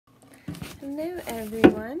Hello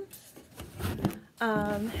everyone.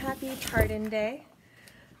 Happy Tartan Day.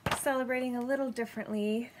 Celebrating a little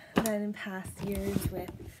differently than in past years with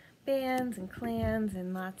bands and clans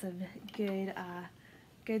and lots of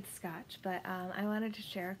good scotch, but I wanted to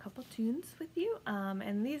share a couple tunes with you,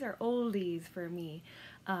 and these are oldies for me.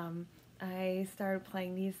 I started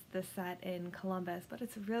playing this set in Columbus, but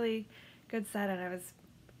it's a really good set, and I was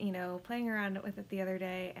playing around with it the other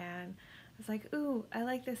day, and I was like, ooh, I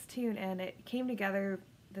like this tune, and it came together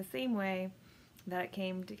the same way that it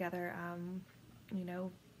came together,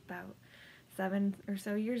 about 7 or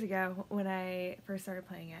so years ago when I first started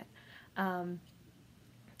playing it.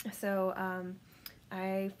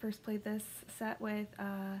 I first played this set with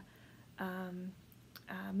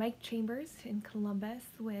Mike Chambers in Columbus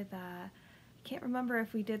with, I can't remember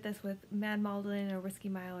if we did this with Mad Malden or Whiskey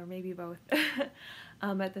Mile or maybe both,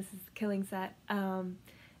 but this is a killing set,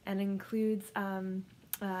 and includes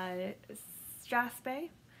Straspe,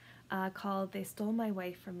 called They Stole My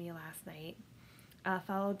Wife From Me Last Night,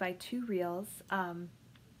 followed by 2 reels.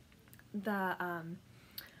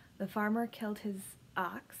 The Farmer Killed His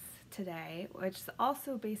Ox Today, which is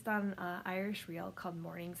also based on an Irish reel called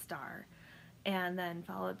Morning Star, and then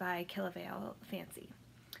followed by Killavale Fancy.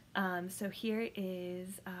 So here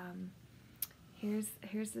is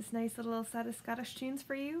here's this nice little set of Scottish tunes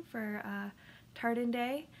for you for Tartan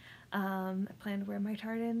Day. I plan to wear my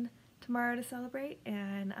tartan tomorrow to celebrate,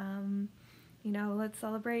 and let's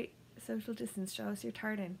celebrate social distance. Show us your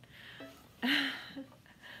tartan.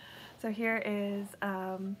 So here is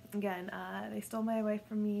again, They Stole My Wife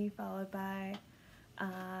From Me, followed by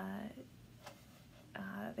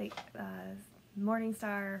Morning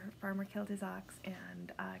Star, Farmer Killed His Ox,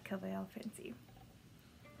 and Killavale Fancy.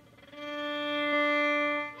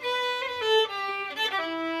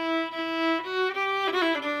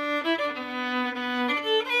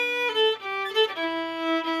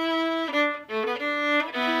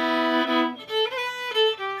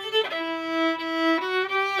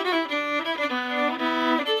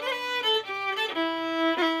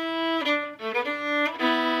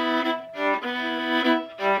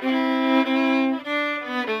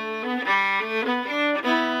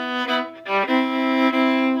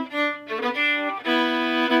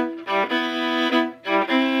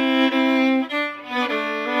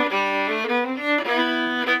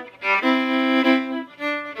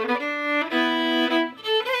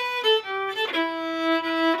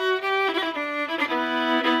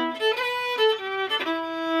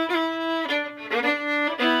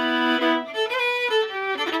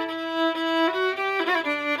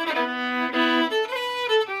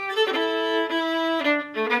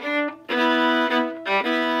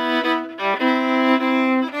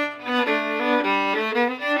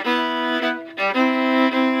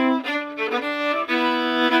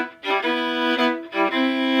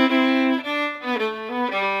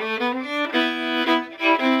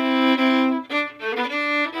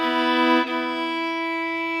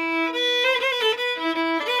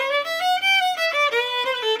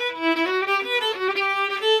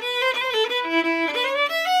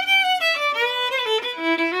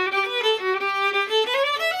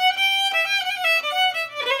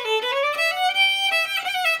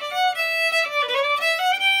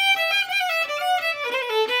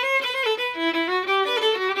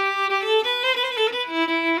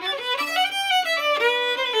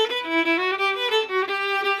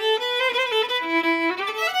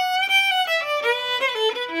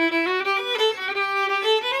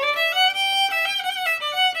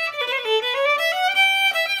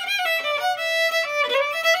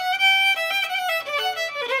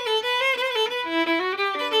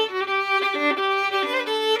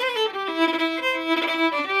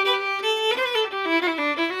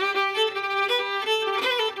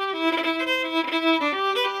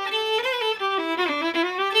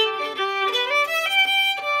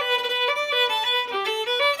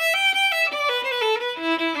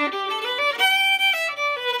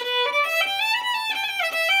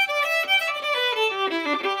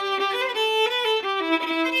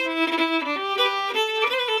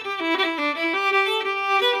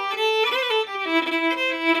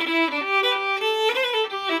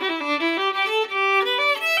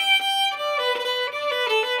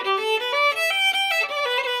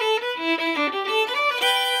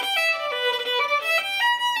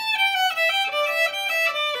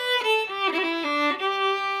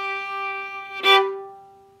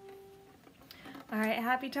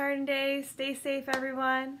 Happy Tartan Day, stay safe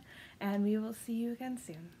everyone, and we will see you again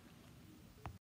soon.